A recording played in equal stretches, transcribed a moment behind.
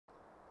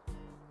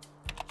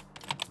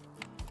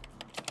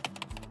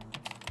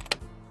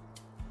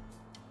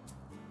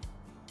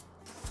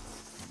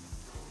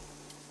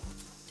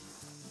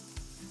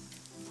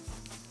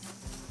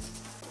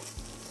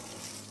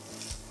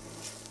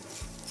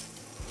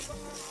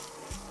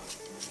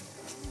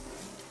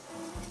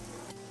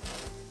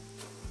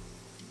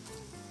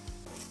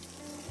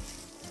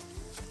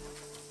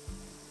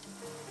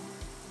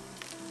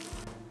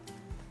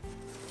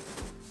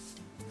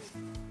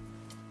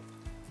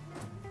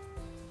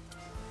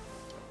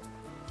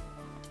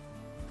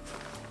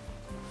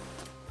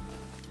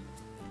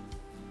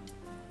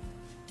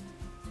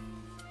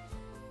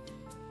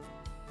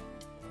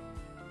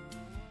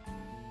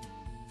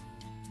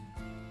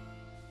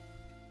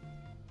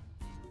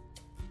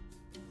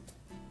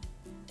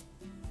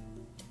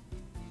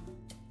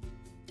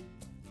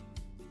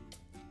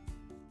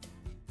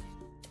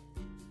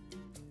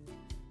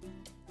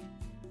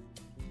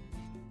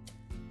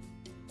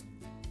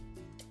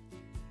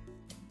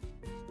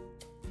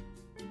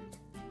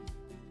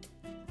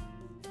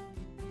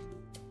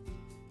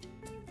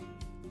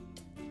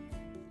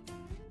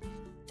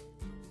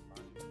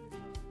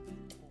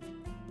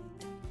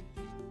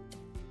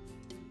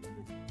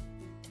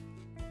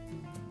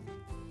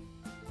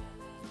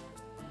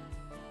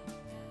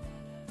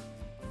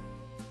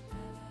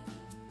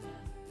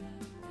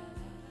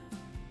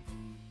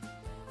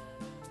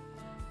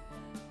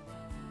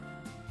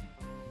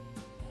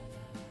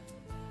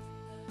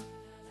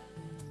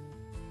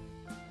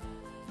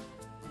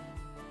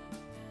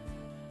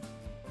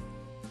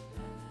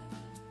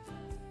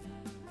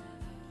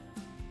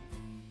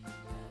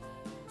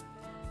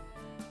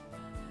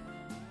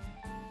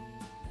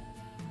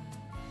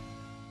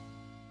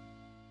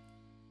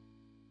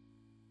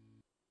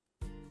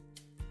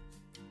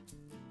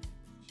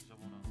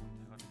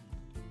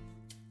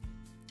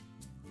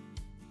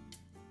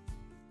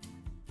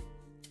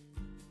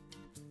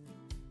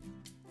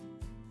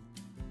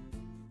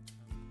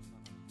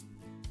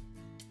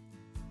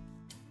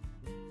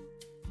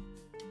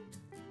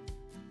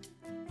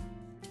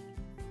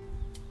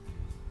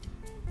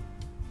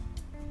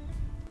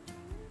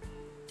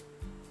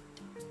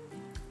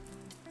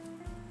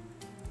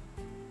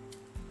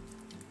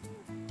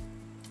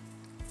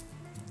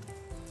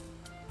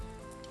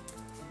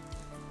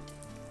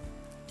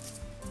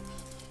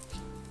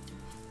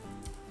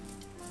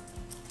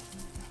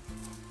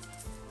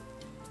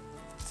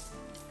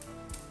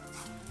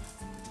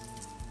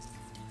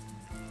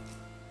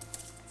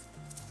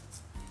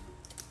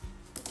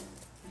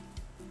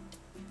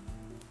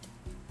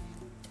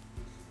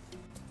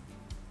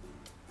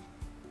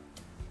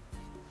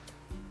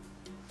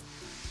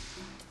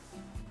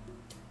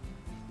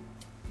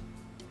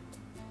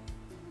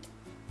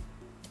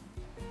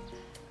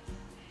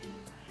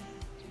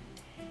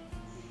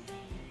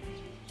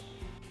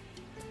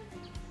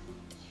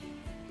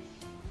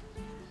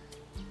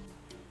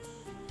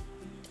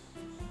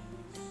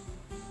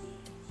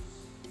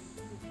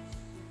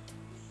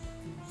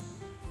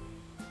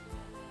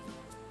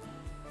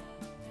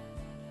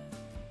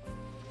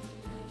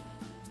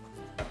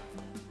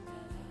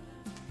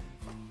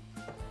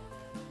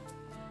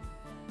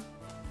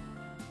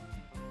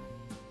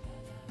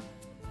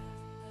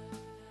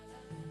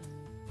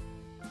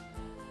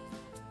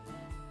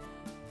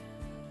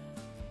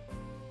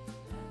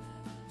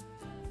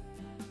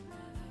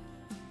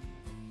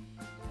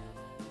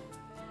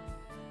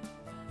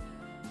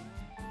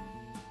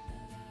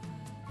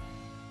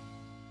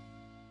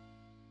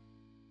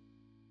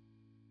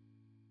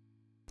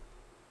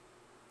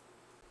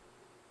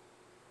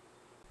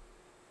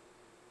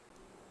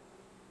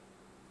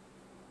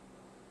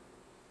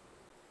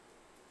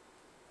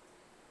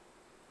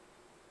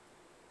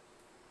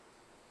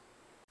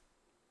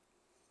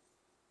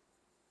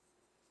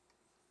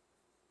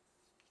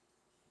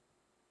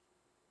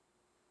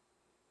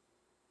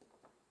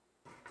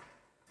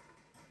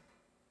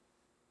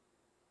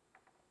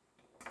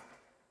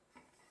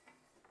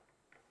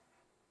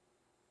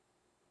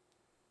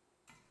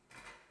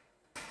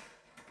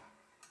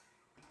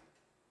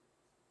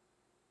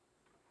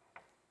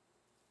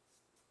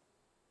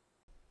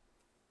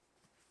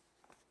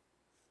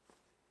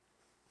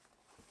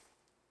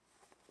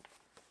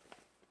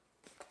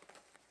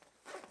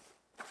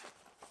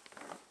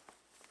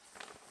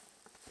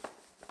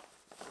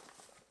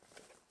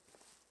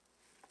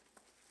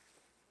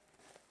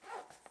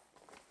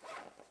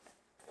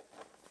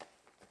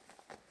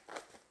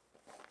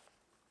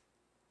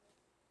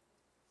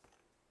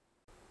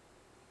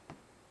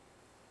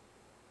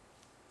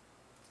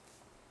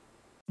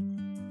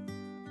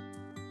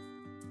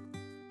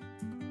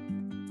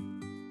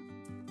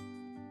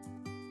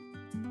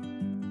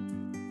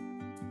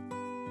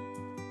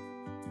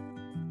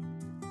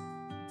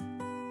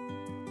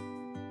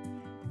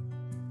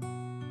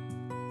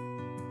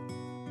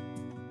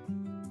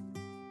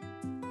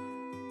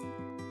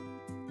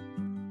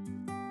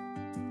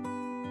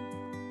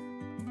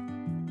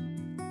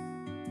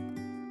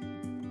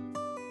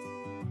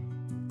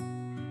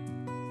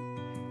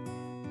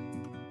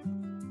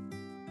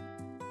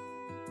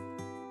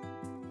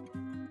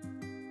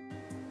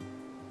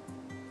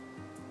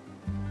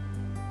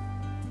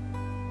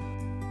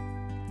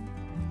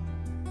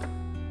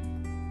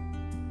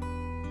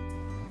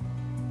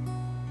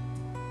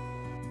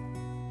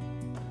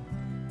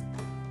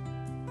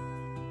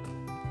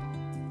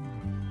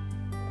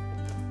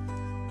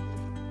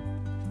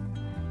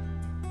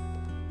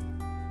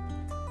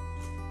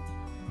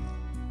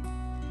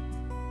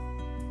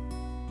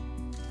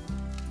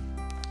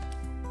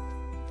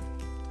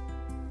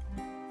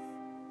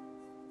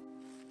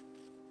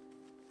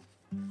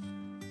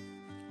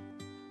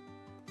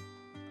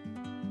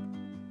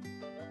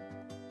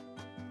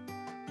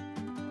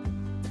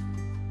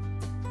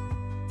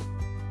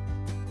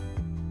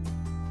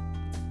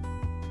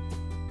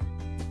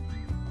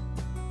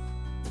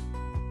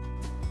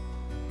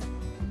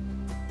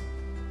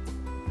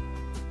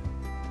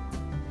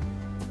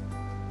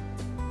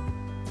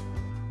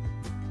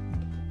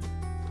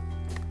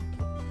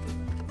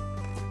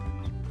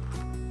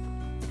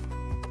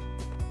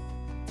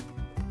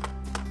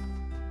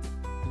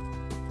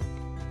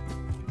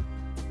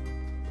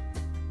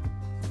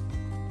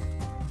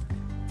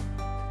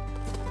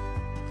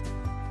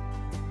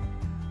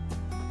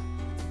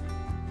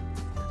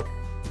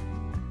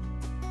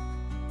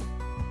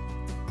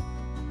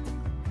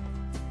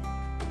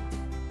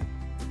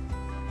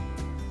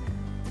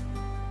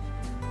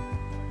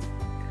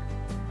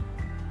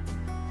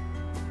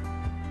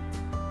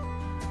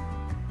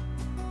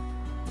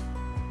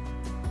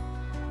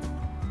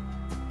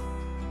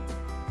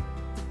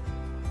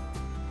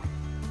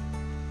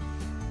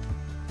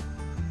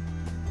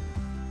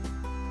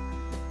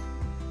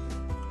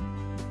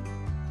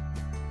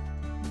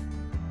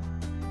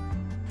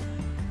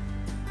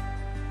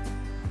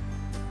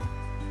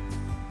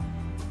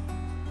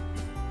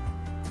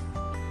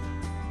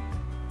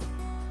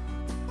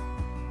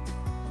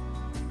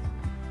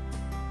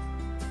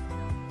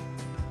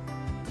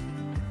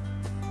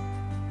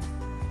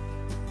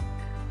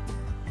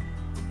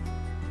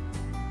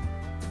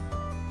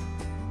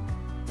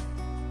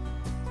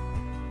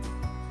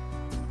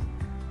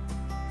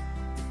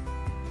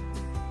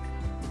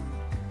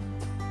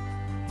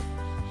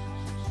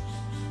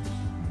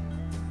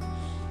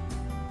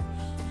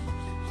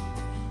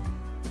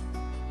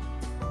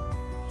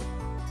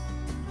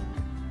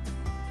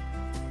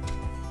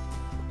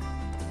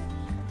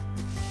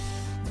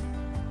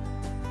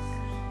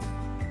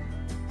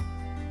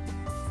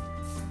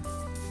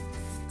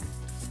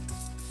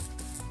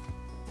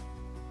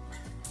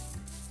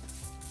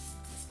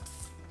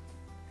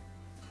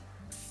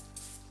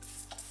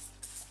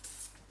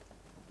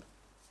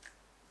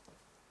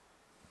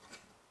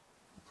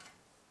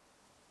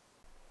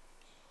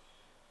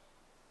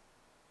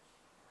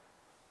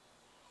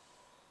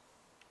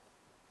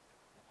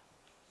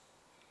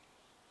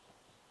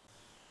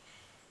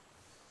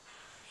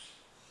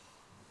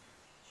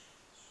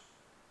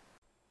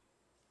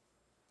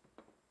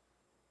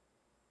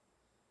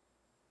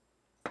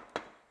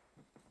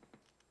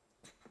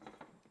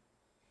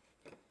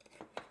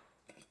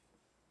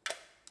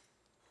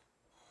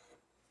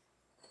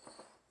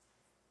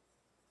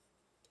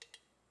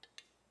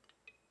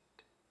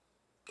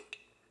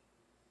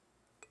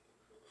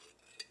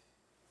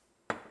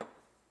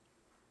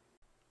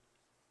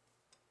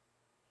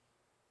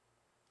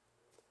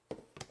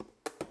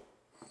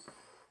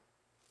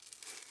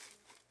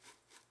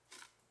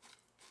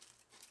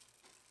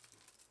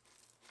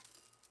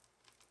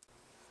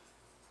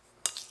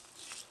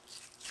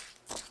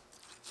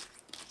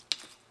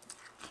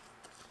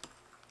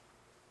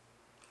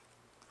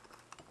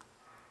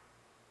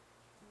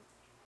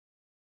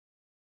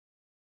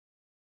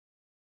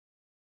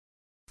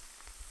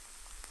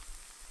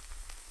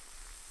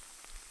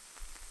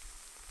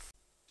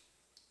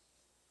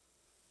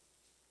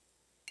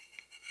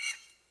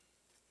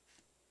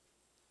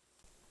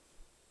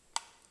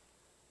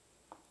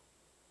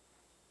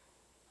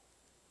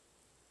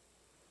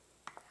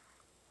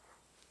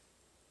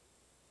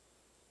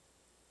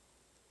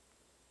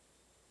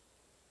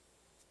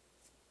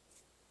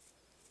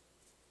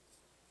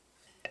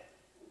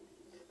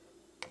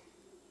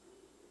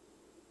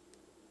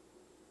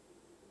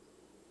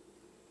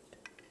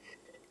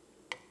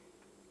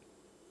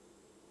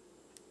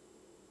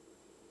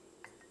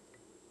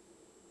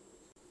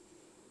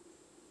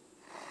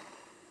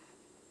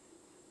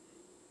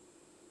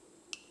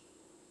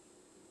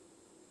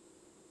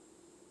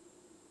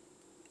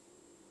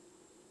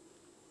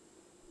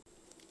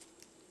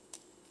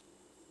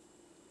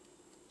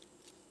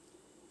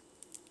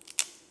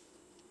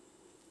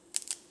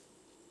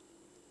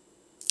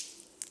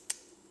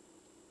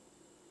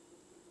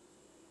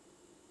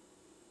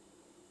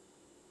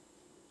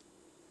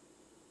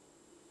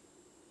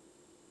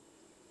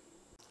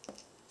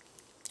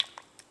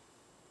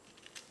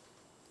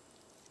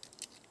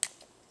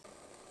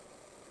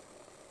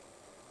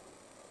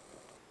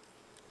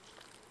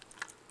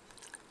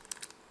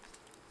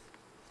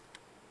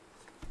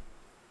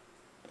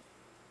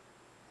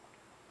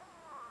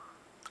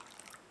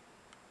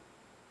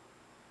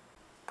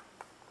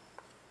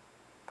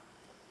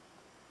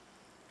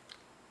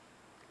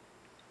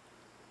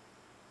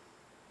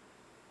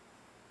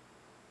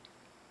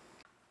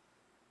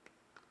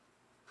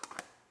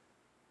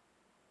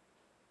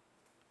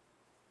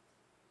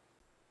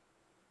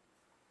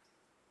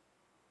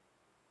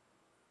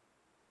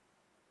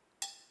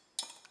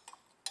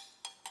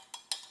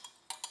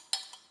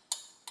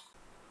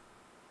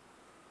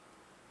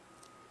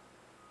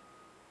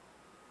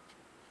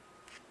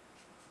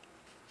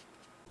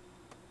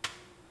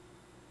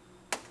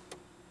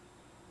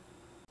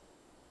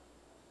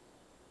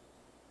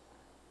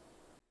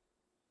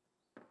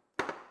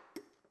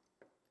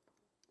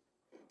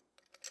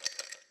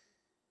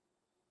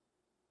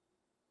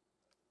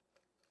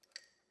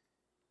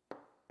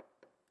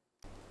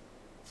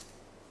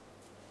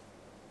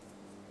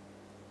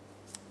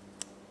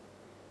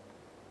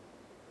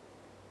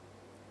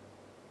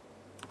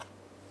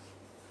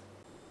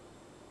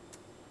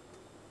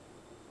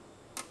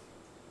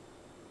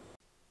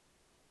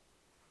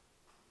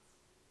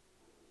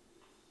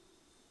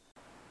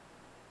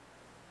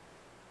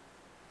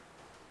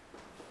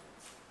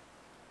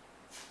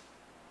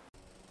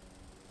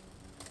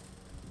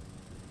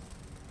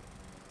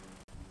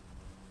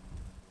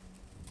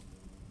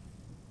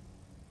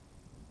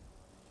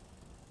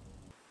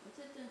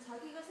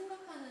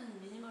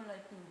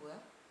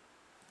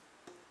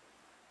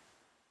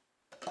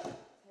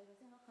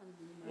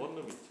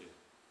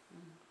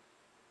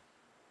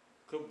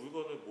그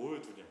물건을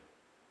뭘 두냐.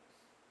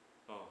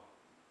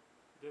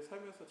 내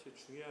삶에서 제일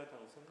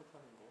중요하다고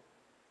생각하는 거.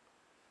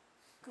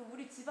 그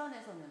우리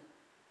집안에서는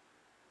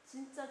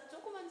진짜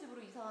조그만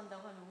집으로 이사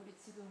간다고 하면 우리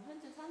지금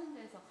현재 사는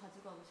데에서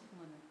가져가고 싶은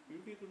거는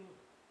유기그릇.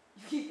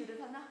 유기그릇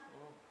하나?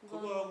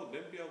 그거하고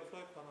냄비하고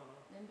프라이팬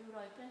하나. 냄비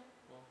프라이팬?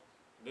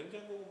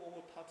 냉장고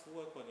뭐고 다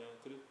두고 갈 거 아니야.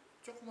 그리고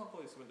조그만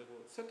거 있으면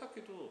되고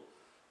세탁기도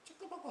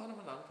조그만 거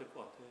하나만 나면 될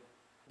것 같아.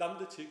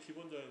 남들 제일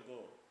기본적인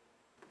거.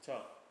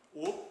 자,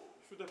 옷,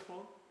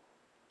 휴대폰.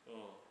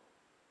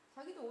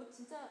 자기도 옷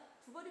진짜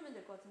두 벌이면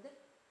될 것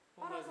같은데?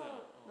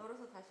 빨아서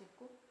널어서 다시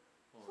입고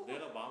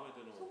내가 마음에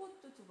드는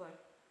속옷도 두 벌.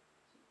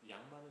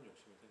 양말은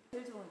욕심이 생겨.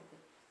 제일 좋은 때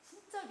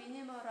진짜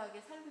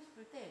미니멀하게 살고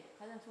싶을 때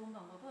가장 좋은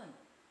방법은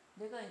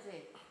내가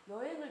이제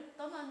여행을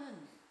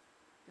떠나는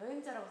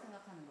여행자라고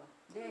생각하는 거야.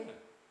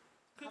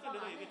 그러니까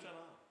내가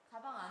얘기했잖아.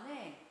 가방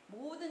안에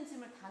모든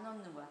짐을 다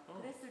넣는 거야.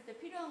 그랬을 때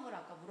필요한 걸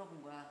아까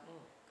물어본 거야.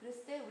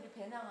 그랬을 때 우리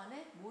배낭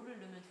안에 뭐를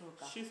넣으면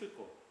좋을까? 씻을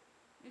거.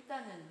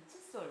 일단은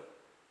칫솔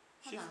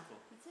하나. 씻을 거.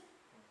 그치?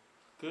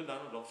 그래서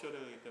나는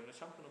럭셔리하기 때문에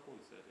샴푸는 꼭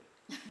있어야 돼.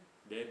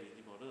 내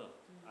미니멀은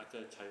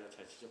아까 자기가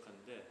잘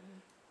지적하는데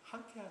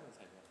함께하는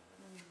삶이야.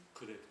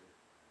 그래도.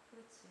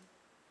 그렇지.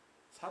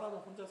 사람은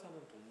혼자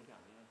사는 동물이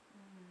아니야.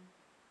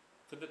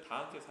 근데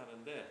다 함께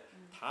사는데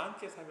다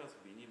함께 살면서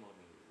미니멀을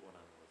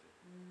원하는 거지.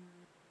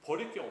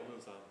 버릴 게 없는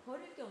삶.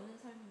 버릴 게 없는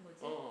삶인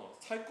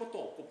거지. 살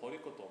것도 없고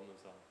버릴 것도 없는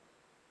삶.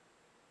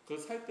 그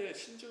살 때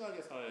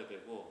신중하게 살아야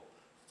되고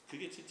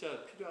그게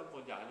진짜 필요한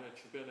건지 아니면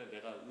주변에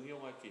내가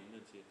응용할 게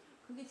있는지.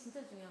 그게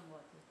진짜 중요한 것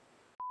같아.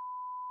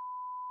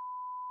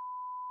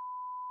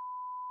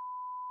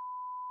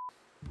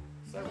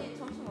 우리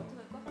점심 어떻게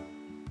할까?